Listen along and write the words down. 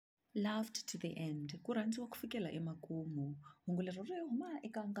Loved to the end, ku rhandziwa ku fikela emakumu. Hungu leri ri huma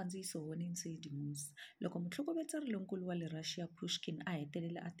eka nkandziyiso wa Nancy Demose. Loko mutlhokovetseri lonkulu wa le Rhaxiya Pushkin a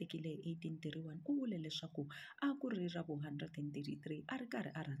hetelele a tekile hi 1831 u vule leswaku a ku ri ra vu 133 a ri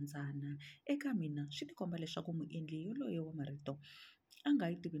karhi a rhandzana. Eka mina swi tikomba leswaku muendli yoloye wa marito a nga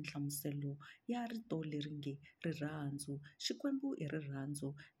yi tivi nhlamuselo ya rito leri nge rirhandzu. Xikwembu i rirhandzu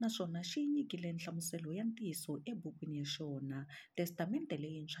naswona xi nyikile nhlamuselo ya ntiyiso ebukwini ya xona. Testamente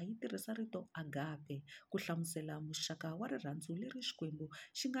Leyintshwa yi tirhisa rito agape ku hlamusela muxaka wa rirhandzu leri Xikwembu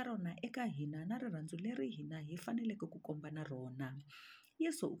xi nga rona eka hina na rirhandzu leri hina hi faneleke ku komba na rona.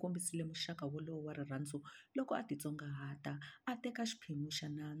 Yesu u kombisile muxaka wolowo wa rirhandzu loko a titsongahata, a teka xiphemu xa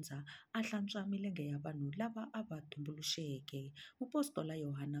nandza, a hlantswa milenge ya vanhu lava a va tumbuluxeke. Muapostola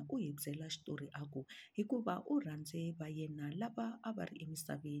Yohane u hi byela xitori a ku hikuva u rhandze va yena lava a va ri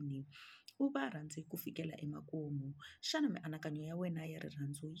emisaveni, u va rhandze ku fikela emakumu. Xana mianakanyo ya wena ya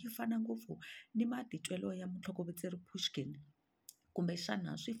rirhandzu yi fana ngopfu ni matitwelo ya mutlhokovetseri Pushkin? Kumbe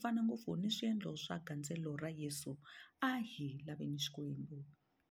xana swi fana ngopfu ni swiendlo swa gandzelo ra Yesu? A hi laveni Xikwembu.